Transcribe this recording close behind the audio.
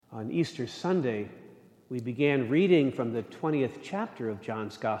On Easter Sunday, we began reading from the 20th chapter of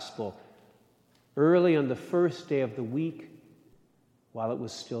John's Gospel, early on the first day of the week, while it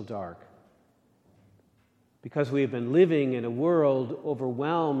was still dark. Because we have been living in a world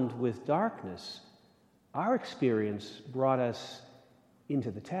overwhelmed with darkness, our experience brought us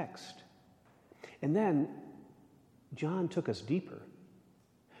into the text. And then John took us deeper.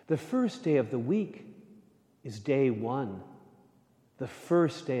 The first day of the week is day one, the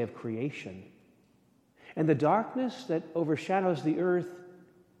first day of creation. And the darkness that overshadows the earth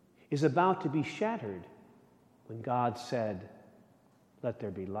is about to be shattered when God said, "Let there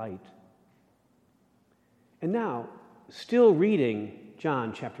be light." And now, still reading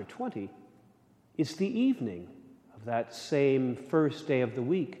John chapter 20, it's the evening of that same first day of the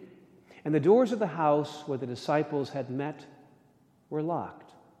week, and the doors of the house where the disciples had met were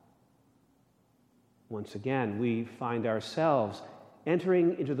locked. Once again, we find ourselves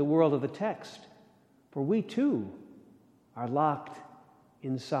entering into the world of the text, for we too are locked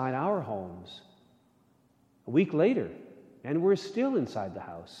inside our homes. A week later, and we're still inside the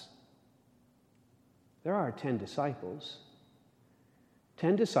house. There are 10 disciples.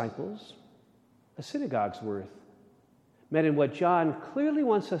 10 disciples, a synagogue's worth, met in what John clearly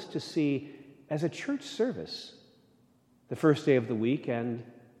wants us to see as a church service, the first day of the week and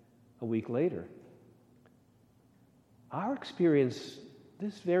a week later. Our experience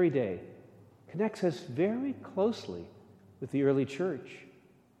this very day connects us very closely with the early church,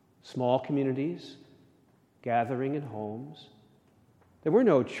 small communities, gathering in homes. There were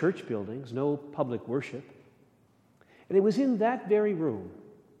no church buildings, no public worship. And it was in that very room,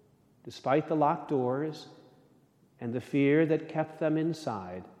 despite the locked doors and the fear that kept them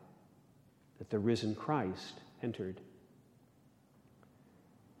inside, that the risen Christ entered.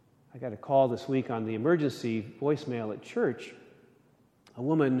 I got a call this week on the emergency voicemail at church. A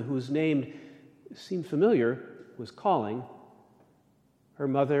woman whose name seemed familiar was calling. Her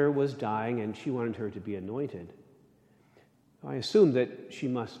mother was dying and she wanted her to be anointed. I assumed that she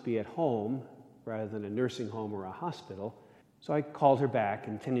must be at home rather than a nursing home or a hospital, so I called her back,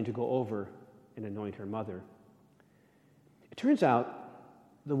 intending to go over and anoint her mother. It turns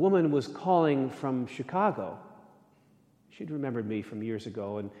out the woman was calling from Chicago. She'd remembered me from years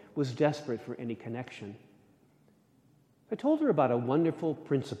ago and was desperate for any connection. I told her about a wonderful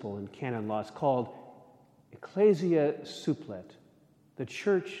principle in canon law. It's called Ecclesia Supplet. The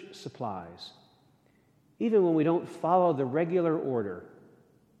church supplies. Even when we don't follow the regular order,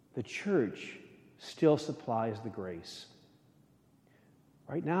 the church still supplies the grace.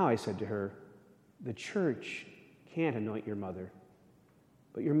 Right now, I said to her, the church can't anoint your mother,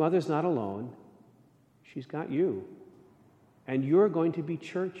 but your mother's not alone. She's got you, and you're going to be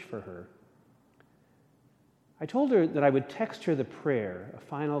church for her. I told her that I would text her the prayer, a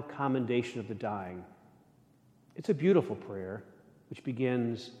final commendation of the dying. It's a beautiful prayer, which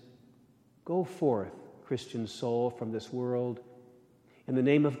begins, "Go forth, Christian soul, from this world, in the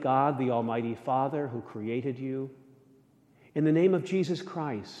name of God, the Almighty Father, who created you, in the name of Jesus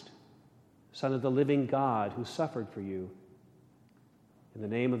Christ, Son of the living God, who suffered for you, in the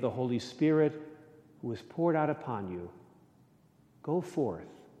name of the Holy Spirit, who was poured out upon you. Go forth,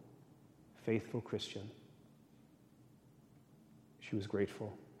 faithful Christian." She was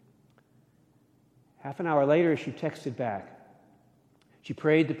grateful. Half an hour later, she texted back. She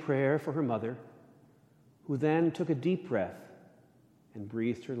prayed the prayer for her mother, who then took a deep breath and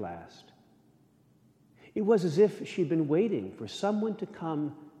breathed her last. It was as if she'd been waiting for someone to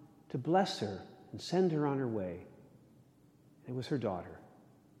come to bless her and send her on her way. It was her daughter,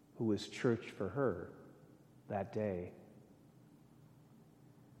 who was church for her that day.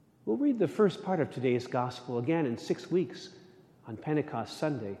 We'll read the first part of today's gospel again in 6 weeks on Pentecost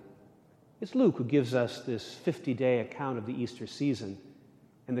Sunday. It's Luke who gives us this 50-day account of the Easter season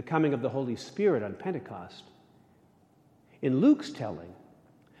and the coming of the Holy Spirit on Pentecost. In Luke's telling,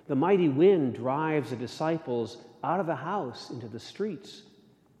 the mighty wind drives the disciples out of the house into the streets,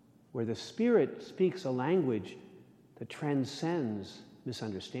 where the Spirit speaks a language that transcends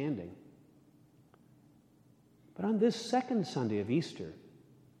misunderstanding. But on this second Sunday of Easter,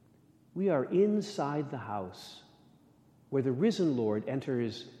 we are inside the house, where the risen Lord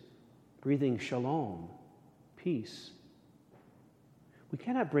enters breathing shalom, peace. We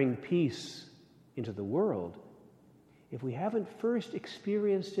cannot bring peace into the world if we haven't first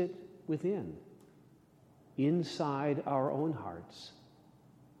experienced it within, inside our own hearts.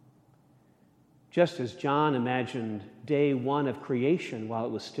 Just as John imagined day one of creation while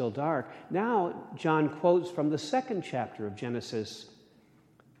it was still dark, now John quotes from the second chapter of Genesis,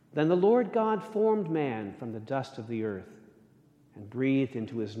 "Then the Lord God formed man from the dust of the earth and breathed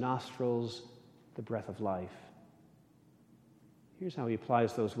into his nostrils the breath of life. Here's how he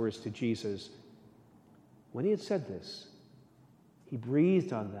applies those words to Jesus. When he had said this, he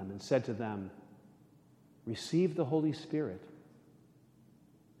breathed on them and said to them, "Receive the Holy Spirit."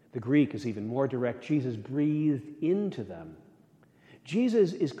 The Greek is even more direct. Jesus breathed into them.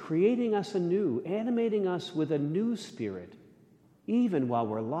 Jesus is creating us anew, animating us with a new spirit, even while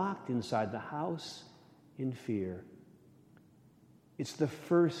we're locked inside the house in fear. It's the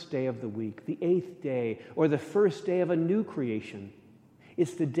first day of the week, the 8th day, or the first day of a new creation.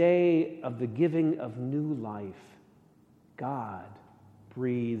 It's the day of the giving of new life. God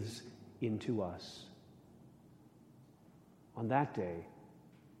breathes into us. On that day,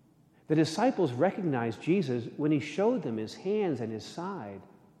 the disciples recognized Jesus when he showed them his hands and his side.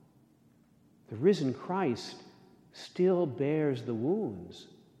 The risen Christ still bears the wounds,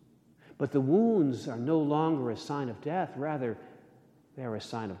 but the wounds are no longer a sign of death. Rather, they are a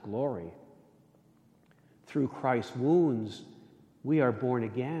sign of glory. Through Christ's wounds, we are born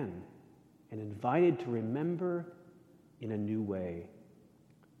again and invited to remember in a new way.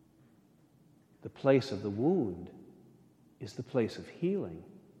 The place of the wound is the place of healing.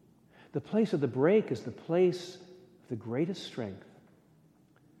 The place of the break is the place of the greatest strength.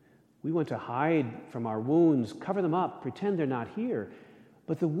 We want to hide from our wounds, cover them up, pretend they're not here.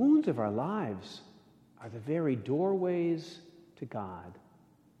 But the wounds of our lives are the very doorways to God.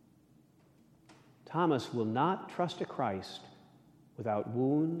 Thomas will not trust a Christ without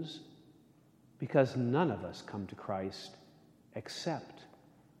wounds, because none of us come to Christ except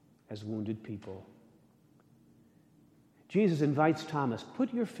as wounded people. Jesus invites Thomas,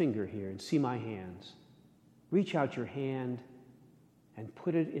 "Put your finger here and see my hands. Reach out your hand and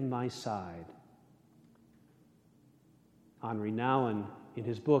put it in my side." Henri Nouwen, in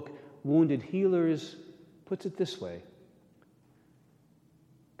his book, Wounded Healers, puts it this way: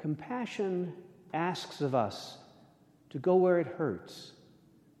 compassion asks of us to go where it hurts,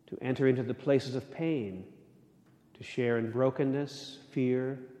 to enter into the places of pain, to share in brokenness,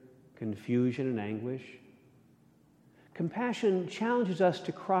 fear, confusion, and anguish. Compassion challenges us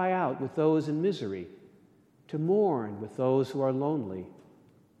to cry out with those in misery, to mourn with those who are lonely,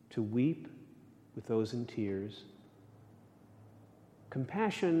 to weep with those in tears.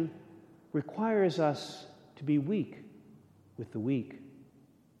 Compassion requires us to be weak with the weak,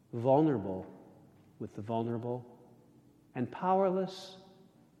 vulnerable with the vulnerable, and powerless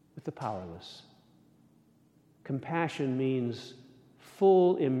with the powerless. Compassion means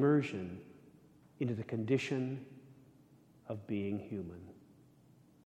full immersion into the condition of being human.